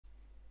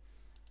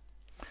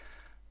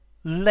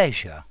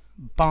Leisure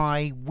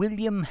by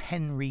William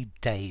Henry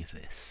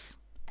Davies,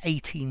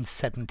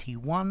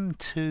 1871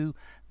 to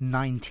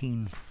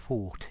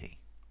 1940.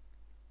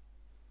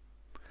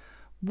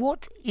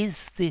 What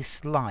is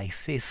this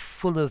life if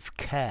full of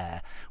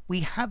care? We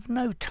have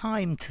no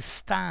time to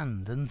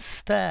stand and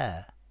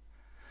stare.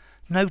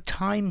 No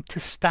time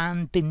to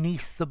stand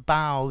beneath the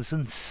boughs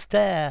and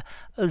stare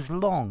as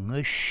long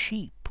as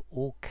sheep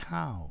or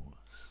cows.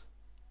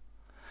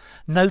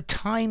 No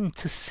time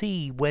to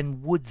see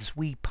when woods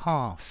we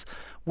pass,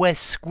 where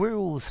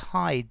squirrels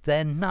hide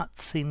their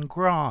nuts in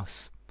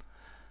grass.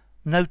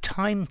 No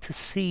time to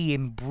see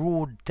in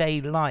broad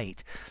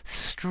daylight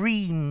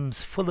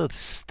streams full of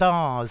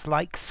stars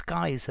like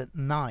skies at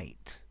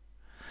night.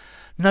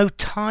 No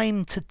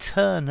time to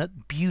turn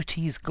at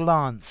beauty's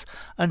glance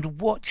and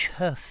watch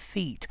her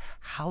feet,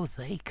 how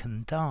they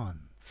can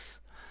dance.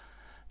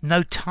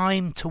 No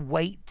time to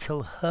wait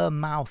till her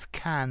mouth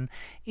can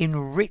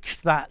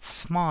enrich that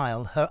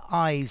smile her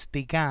eyes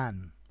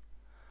began.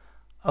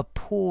 A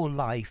poor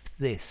life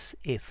this,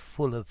 if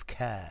full of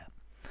care.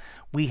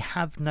 We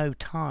have no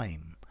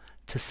time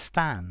to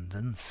stand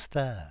and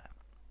stare.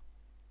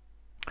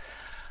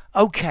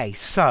 Okay,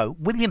 so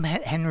William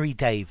Henry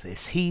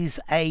Davies, he's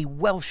a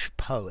Welsh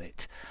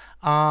poet.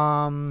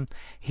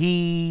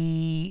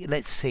 He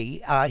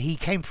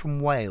came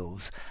from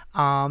Wales,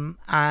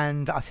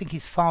 and I think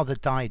his father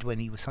died when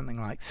he was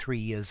something like 3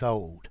 years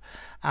old,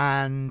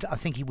 and I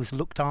think he was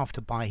looked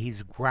after by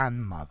his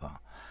grandmother.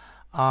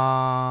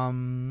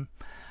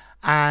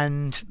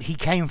 And he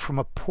came from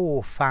a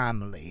poor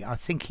family. I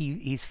think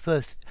he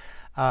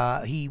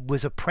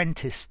was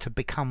apprenticed to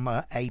become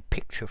a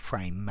picture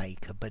frame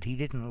maker, but he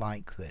didn't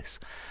like this.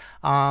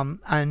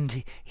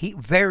 And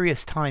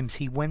various times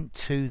he went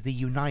to the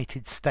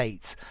United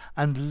States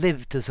and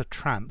lived as a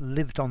tramp,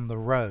 lived on the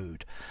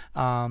road,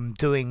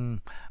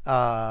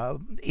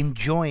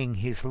 enjoying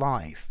his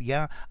life,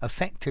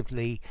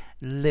 effectively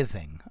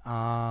living.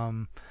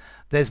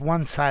 There's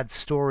one sad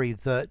story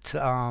that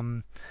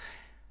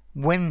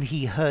when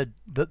he heard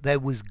that there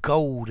was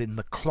gold in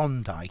the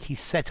Klondike, he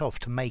set off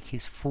to make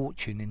his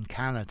fortune in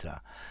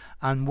Canada.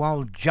 And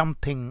while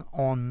jumping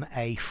on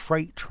a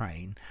freight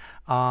train,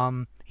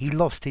 he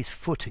lost his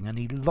footing and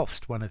he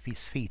lost one of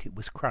his feet. It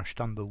was crushed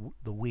under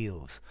the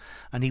wheels.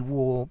 And he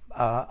wore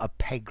a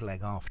peg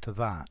leg after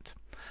that.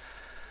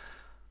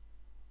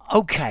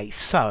 Okay,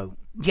 so,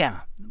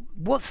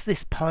 what's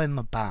this poem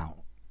about?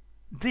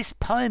 This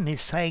poem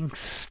is saying,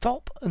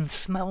 stop and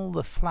smell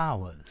the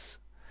flowers.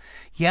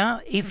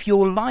 If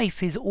your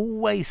life is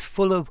always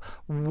full of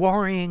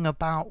worrying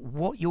about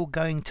what you're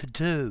going to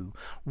do,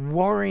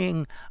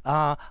 worrying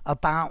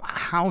about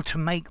how to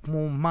make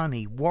more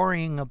money,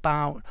 worrying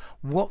about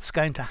what's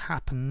going to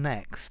happen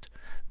next,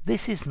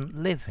 this isn't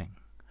living.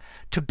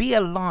 To be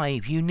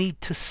alive, you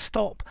need to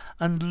stop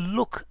and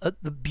look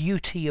at the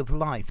beauty of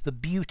life, the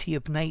beauty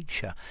of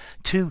nature,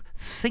 to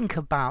think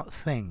about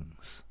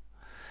things.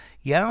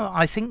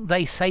 I think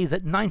they say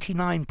that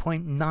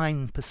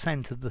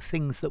 99.9% of the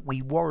things that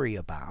we worry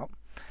about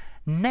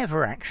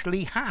never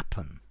actually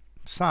happen.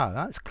 So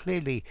that's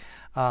clearly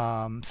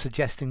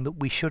suggesting that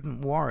we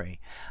shouldn't worry.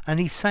 And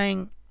he's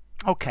saying,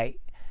 okay,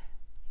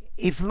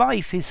 if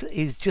life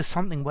is just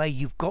something where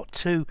you've got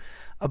to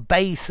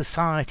obey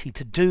society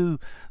to do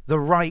the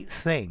right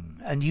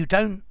thing, and you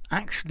don't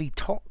actually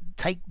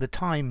take the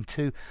time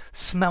to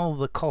smell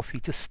the coffee,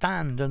 to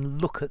stand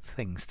and look at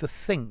things, to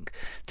think,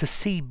 to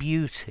see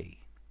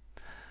beauty.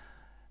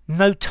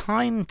 No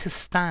time to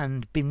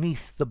stand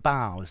beneath the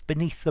boughs,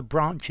 beneath the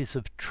branches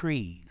of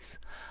trees,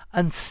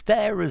 and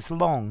stare as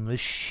long as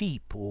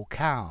sheep or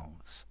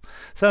cows.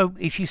 So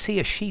if you see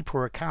a sheep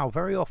or a cow,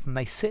 very often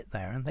they sit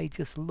there and they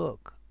just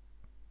look,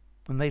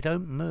 and they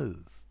don't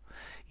move.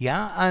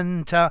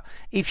 And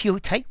if you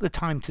take the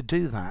time to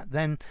do that,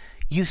 then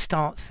you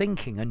start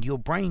thinking and your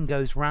brain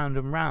goes round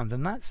and round,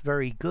 and that's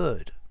very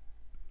good.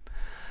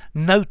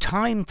 No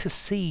time to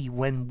see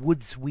when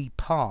woods we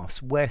pass,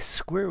 where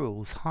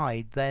squirrels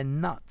hide their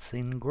nuts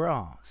in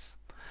grass.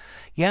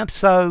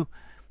 So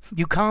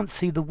you can't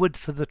see the wood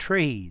for the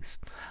trees.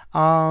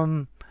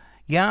 When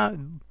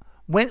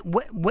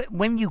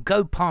you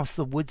go past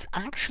the woods,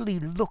 actually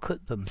look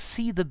at them,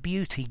 see the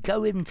beauty,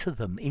 go into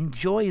them,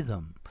 enjoy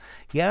them.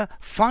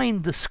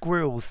 Find the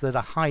squirrels that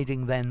are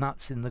hiding their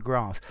nuts in the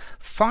grass.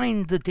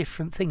 Find the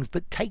different things,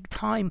 but take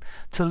time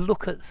to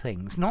look at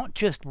things, not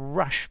just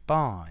rush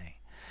by.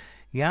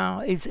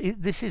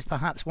 This is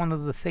perhaps one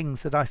of the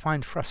things that I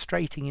find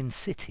frustrating in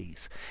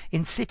cities.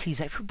 In cities,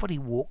 everybody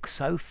walks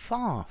so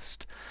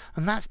fast,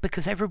 and that's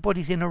because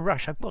everybody's in a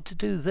rush. I've got to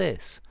do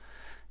this.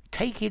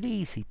 Take it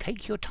easy.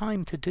 Take your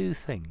time to do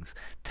things.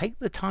 Take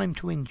the time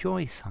to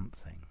enjoy something.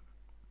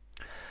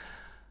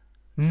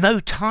 No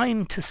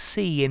time to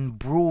see in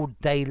broad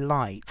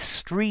daylight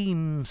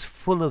streams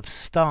full of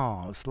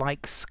stars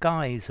like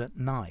skies at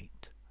night.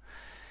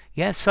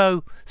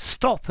 So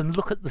stop and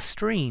look at the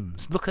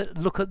streams. Look at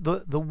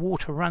the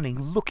water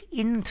running. Look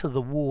into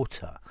the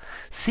water.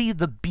 See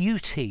the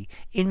beauty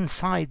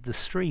inside the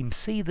stream.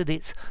 See that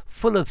it's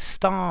full of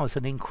stars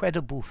and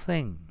incredible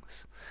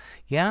things.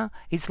 Yeah,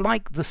 it's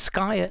like the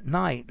sky at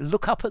night.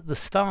 Look up at the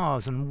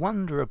stars and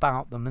wonder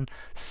about them and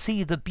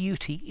see the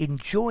beauty.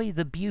 Enjoy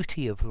the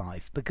beauty of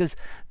life, because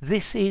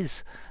this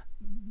is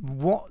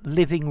what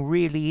living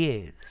really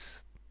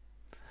is.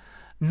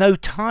 No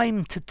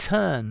time to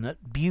turn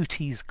at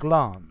beauty's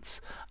glance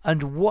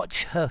and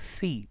watch her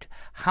feet,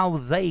 how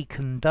they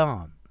can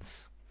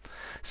dance.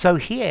 So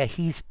here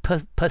he's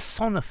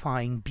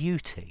personifying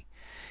beauty.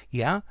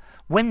 Yeah,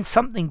 when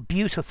something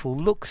beautiful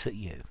looks at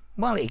you,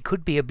 well, it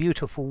could be a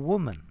beautiful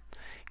woman.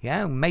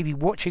 Yeah, maybe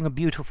watching a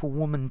beautiful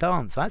woman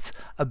dance, that's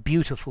a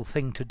beautiful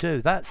thing to do.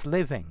 That's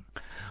living.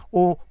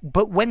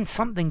 But when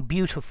something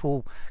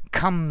beautiful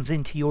comes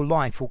into your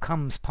life or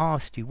comes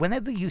past you,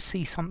 whenever you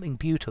see something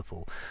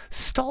beautiful,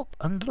 stop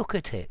and look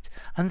at it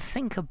and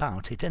think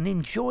about it and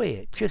enjoy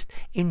it. Just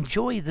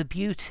enjoy the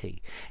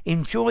beauty.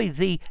 Enjoy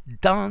the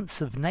dance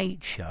of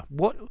nature.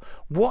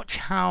 Watch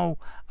how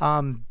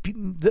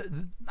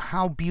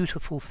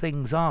beautiful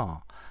things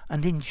are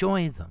and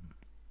enjoy them.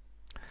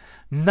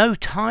 No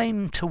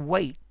time to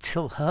wait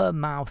till her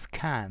mouth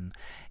can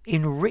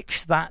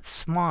enrich that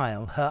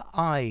smile her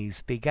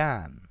eyes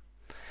began.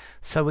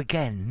 So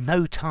again,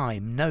 no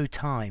time, no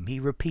time. He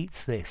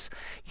repeats this.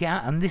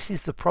 Yeah, and this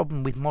is the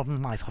problem with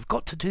modern life. I've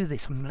got to do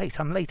this. I'm late,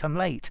 I'm late, I'm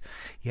late.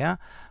 Yeah,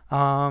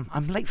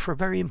 I'm late for a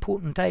very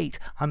important date.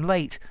 I'm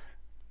late.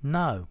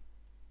 No.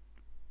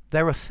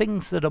 There are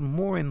things that are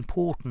more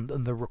important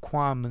than the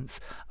requirements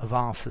of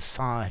our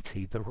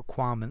society, the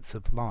requirements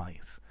of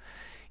life.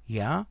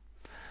 Yeah?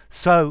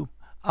 So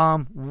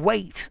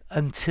wait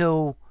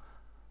until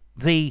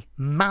the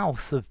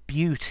mouth of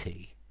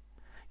beauty,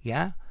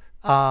 yeah,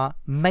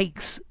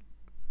 makes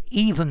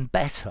even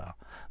better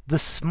the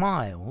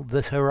smile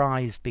that her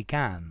eyes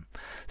began.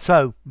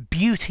 So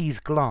beauty's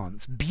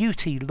glance,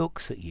 beauty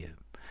looks at you.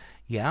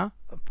 Yeah.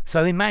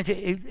 So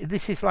imagine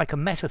this is like a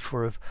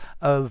metaphor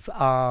of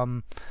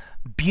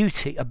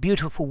beauty, a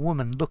beautiful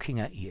woman looking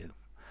at you.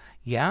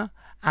 Yeah.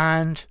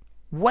 And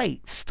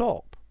wait,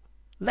 stop,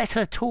 let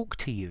her talk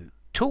to you.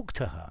 Talk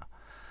to her,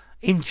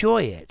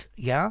 enjoy it.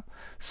 Yeah,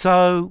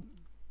 so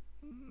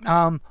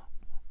don't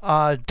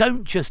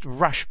just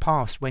rush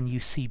past when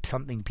you see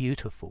something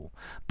beautiful,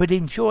 but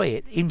enjoy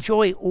it.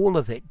 Enjoy all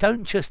of it.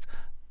 Don't just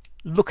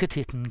look at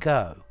it and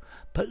go,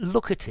 but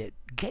look at it,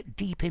 get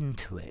deep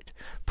into it,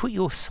 put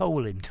your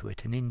soul into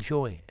it and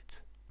enjoy it.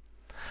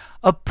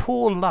 A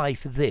poor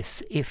life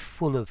this, if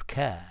full of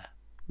care,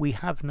 we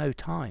have no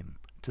time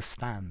to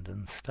stand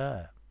and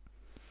stir.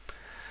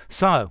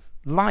 So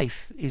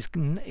life is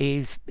going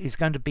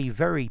to be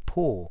very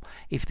poor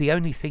if the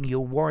only thing you're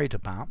worried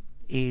about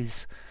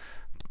is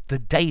the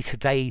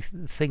day-to-day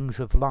things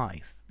of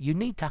life. You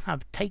need to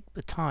take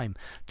the time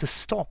to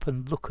stop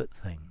and look at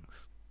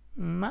things.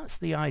 And that's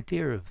the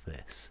idea of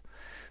this.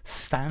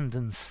 Stand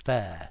and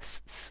stare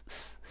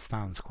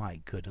sounds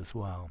quite good as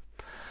well.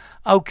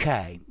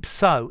 Okay,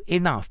 so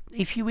enough.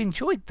 If you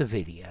enjoyed the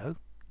video,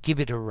 give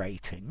it a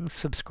rating,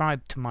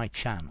 subscribe to my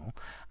channel,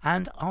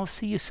 and I'll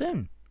see you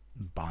soon.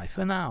 Bye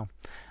for now.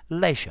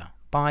 Leisure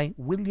by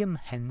William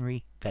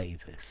Henry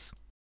Davies.